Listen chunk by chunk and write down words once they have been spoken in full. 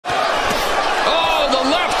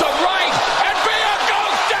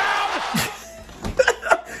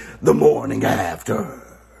the morning after.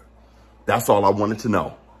 That's all I wanted to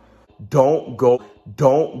know. Don't go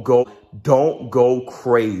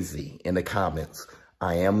crazy in the comments.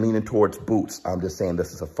 I am leaning towards Boots. I'm just saying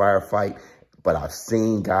this is a firefight, but I've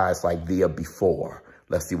seen guys like Via before.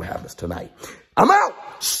 Let's see what happens tonight. I'm out.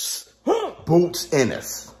 Boots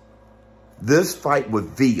Ennis. This fight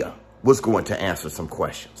with Via was going to answer some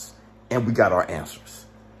questions, and we got our answers.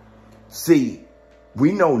 See,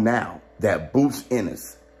 we know now that Boots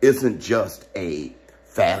Ennis isn't just a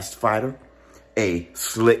fast fighter, a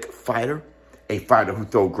slick fighter, a fighter who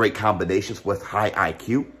throws great combinations with high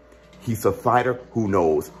IQ. He's a fighter who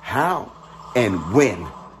knows how and when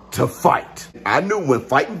to fight. I knew when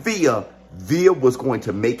fighting Via was going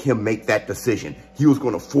to make him make that decision. He was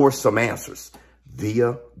going to force some answers.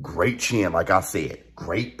 Via, great chin, like I said,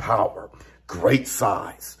 great power, great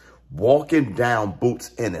size, walking down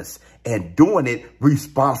Boots Ennis and doing it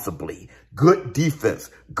responsibly. Good defense,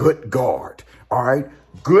 good guard, all right?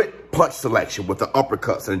 Good punch selection with the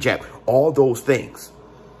uppercuts and the jab, all those things.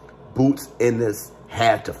 Boots Ennis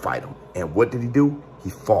had to fight him. And what did he do? He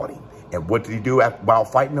fought him. And what did he do while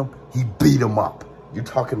fighting him? He beat him up. You're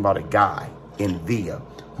talking about a guy in Via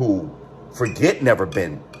who, forget never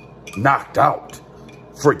been knocked out.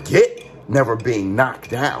 Forget never being knocked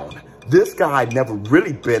down. This guy never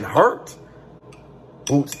really been hurt.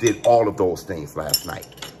 Boots did all of those things last night.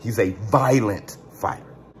 He's a violent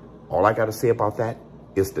fighter. All I got to say about that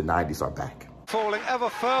is the 90s are back. Falling ever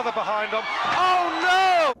further behind them.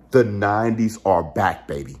 Oh, no! The 90s are back,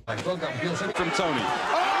 baby. From Tony.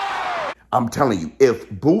 I'm telling you, if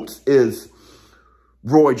Boots is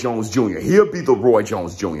Roy Jones Jr., he'll be the Roy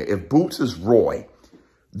Jones Jr. If Boots is Roy,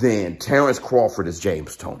 then Terrence Crawford is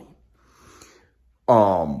James Toney.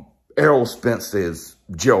 Errol Spence is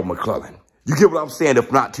Gerald McClellan. You get what I'm saying?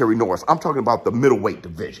 If not Terry Norris, I'm talking about the middleweight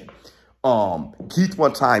division. Keith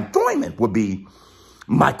One Time Thurman would be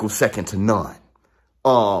Michael second to none.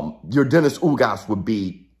 Your Dennis Ugas would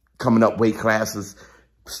be coming up weight classes.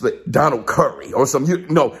 Donald Curry or some,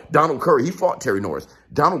 Donald Curry, he fought Terry Norris.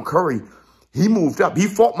 Donald Curry, he moved up. He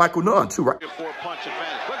fought Michael Nunn too, right? Four-punch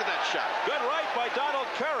advantage. Look at that shot. Good right by Donald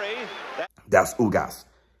Curry. That's Ugas.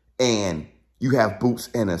 And you have Boots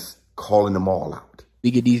Ennis calling them all out.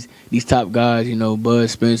 We get these top guys, Bud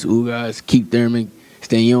Spence, Ugas, Keith Thurman,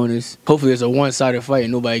 Stanionis. Hopefully it's a one-sided fight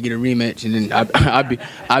and nobody get a rematch, and then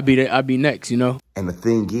I'll be next, And the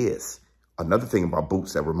thing is, another thing about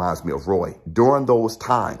Boots that reminds me of Roy, during those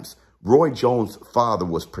times, Roy Jones' father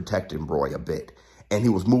was protecting Roy a bit, and he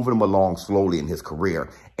was moving him along slowly in his career.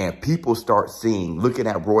 And people start looking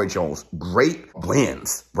at Roy Jones, great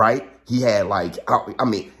wins, right? He had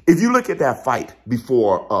if you look at that fight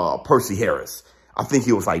before Percy Harris, I think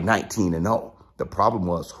he was like 19-0. The problem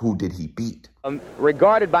was, who did he beat?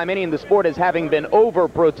 Regarded by many in the sport as having been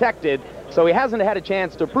overprotected, so he hasn't had a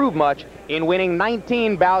chance to prove much in winning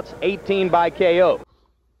 19 bouts, 18 by KO.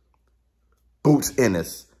 Boots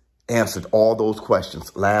Ennis answered all those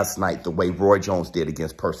questions last night the way Roy Jones did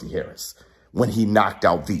against Percy Harris when he knocked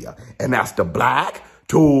out Via. And that's the Black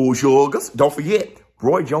Two Sugars. Don't forget,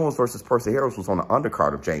 Roy Jones versus Percy Harris was on the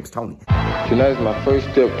undercard of James Toney. Tonight is my first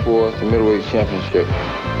step towards the middleweight championship.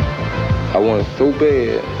 I want it so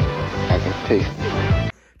bad, I can taste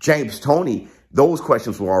it. James Toney, those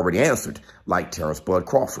questions were already answered, like Terrence Bud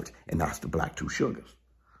Crawford, and that's the Black Two Sugars.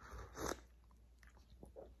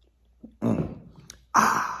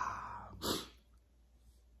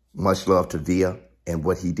 Much love to Via and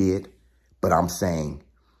what he did, but I'm saying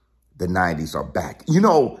the 90s are back.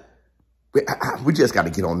 We just got to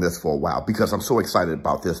get on this for a while because I'm so excited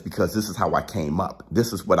about this, because this is how I came up.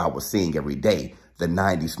 This is what I was seeing every day, the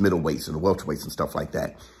 90s middleweights and the welterweights and stuff like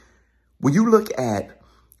that. When you look at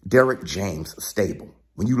Derek James' stable,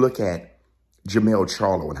 when you look at Jamel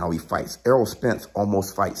Charlo and how he fights, Errol Spence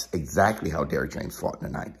almost fights exactly how Derek James fought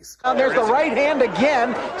in the 90s. Now there's the right hand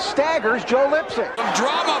again, staggers Joe Lipsick.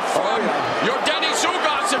 Drama from your Dennis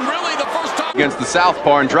Ugas, and really the first time against the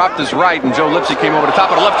southpaw and dropped his right, and Joe Lipsick came over the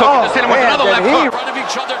top of the left hook and just hit him with another left hook. In front of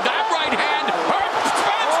each other, that right hand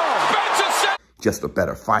hurt Spence. Just a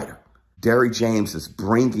better fighter. Derek James is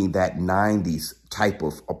bringing that 90s type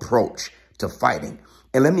of approach to fighting.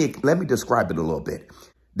 And let me describe it a little bit.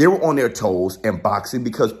 They were on their toes in boxing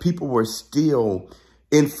because people were still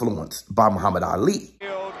influenced by Muhammad Ali.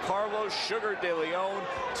 Carlos Sugar de Leon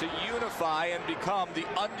to unify and become the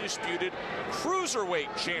undisputed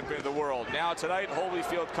cruiserweight champion of the world. Now tonight,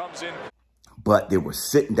 Holyfield comes in. But they were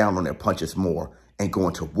sitting down on their punches more and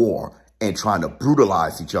going to war and trying to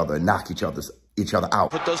brutalize each other and knock each other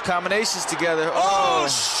out. Put those combinations together. Oh,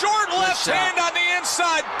 short left hand on the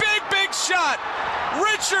inside. Big shot.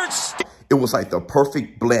 Richards. It was like the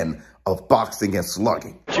perfect blend of boxing and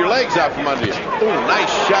slugging. Get your legs out from under you. Oh, nice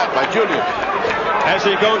shot by Julian. As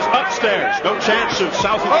he goes upstairs, no chance of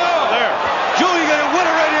South there. Julian going to win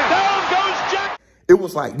it right in. Down goes Jack. It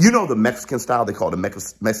was like, you know, the Mexican style, they call it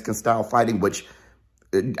the Mexican style fighting, which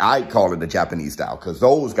I call it the Japanese style because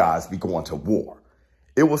those guys be going to war.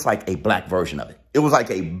 It was like a black version of it. It was like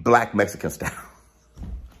a black Mexican style.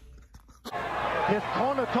 His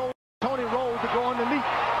corner told Tony Rose to go on the lead.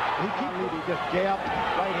 He just jabbed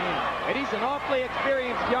right hand. And he's an awfully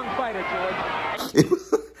experienced young fighter, George.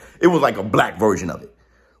 It was like a black version of it,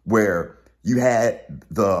 where you had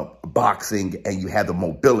the boxing and you had the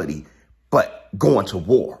mobility, but going to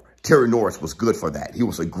war. Terry Norris was good for that. He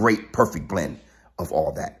was a great, perfect blend of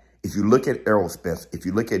all that. If you look at Errol Spence, if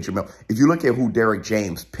you look at Jamel, if you look at who Derrick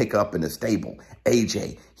James pick up in the stable,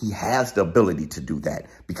 AJ, he has the ability to do that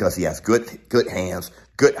because he has good hands,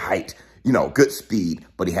 good height, you know, good speed,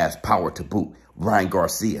 but he has power to boot. Ryan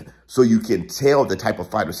Garcia. So you can tell the type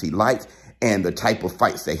of fighters he likes and the type of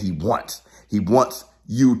fights that he wants. He wants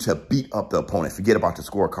you to beat up the opponent. Forget about the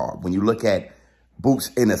scorecard. When you look at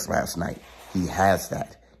Boots Ennis last night, he has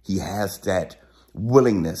that. He has that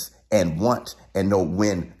willingness and want and know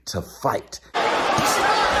when to fight. Oh,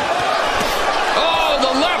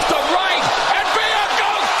 the left, the right, and Villa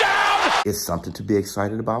goes down! It's something to be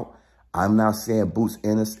excited about. I'm not saying Boots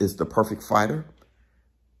Ennis is the perfect fighter,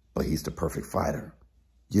 but he's the perfect fighter.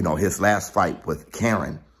 You know, his last fight with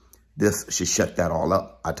Karen, this should shut that all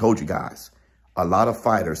up. I told you guys, a lot of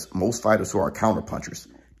fighters, most fighters who are counterpunchers,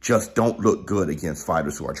 just don't look good against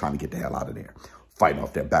fighters who are trying to get the hell out of there, fighting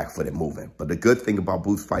off their back foot and moving. But the good thing about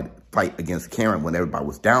Boots' fight against Karen, when everybody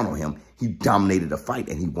was down on him, he dominated the fight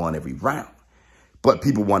and he won every round. But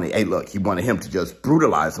people wanted, hey, look, he wanted him to just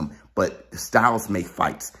brutalize him. But styles make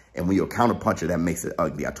fights. And when you're a counterpuncher, that makes it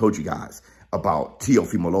ugly. I told you guys about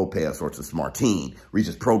Teofimo Lopez versus Martin,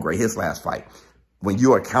 Regis Prograis, his last fight. When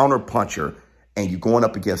you're a counterpuncher and you're going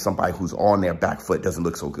up against somebody who's on their back foot, it doesn't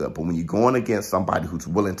look so good. But when you're going against somebody who's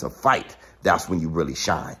willing to fight, that's when you really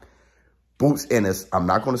shine. Boots Ennis, I'm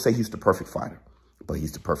not going to say he's the perfect fighter, but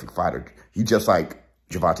he's the perfect fighter. He's just like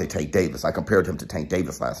Gervonta Tank Davis. I compared him to Tank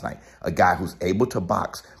Davis last night. A guy who's able to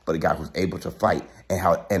box, but a guy who's able to fight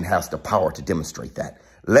and has the power to demonstrate that.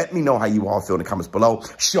 Let me know how you all feel in the comments below.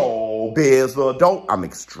 ShowBizz adult. I'm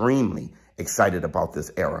extremely excited about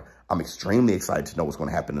this era. I'm extremely excited to know what's going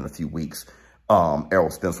to happen in a few weeks.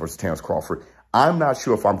 Errol Spence versus Terrence Crawford. I'm not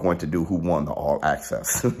sure if I'm going to do who won the All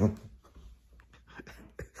Access.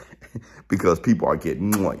 Because people are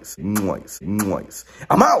getting noise.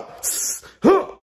 I'm out.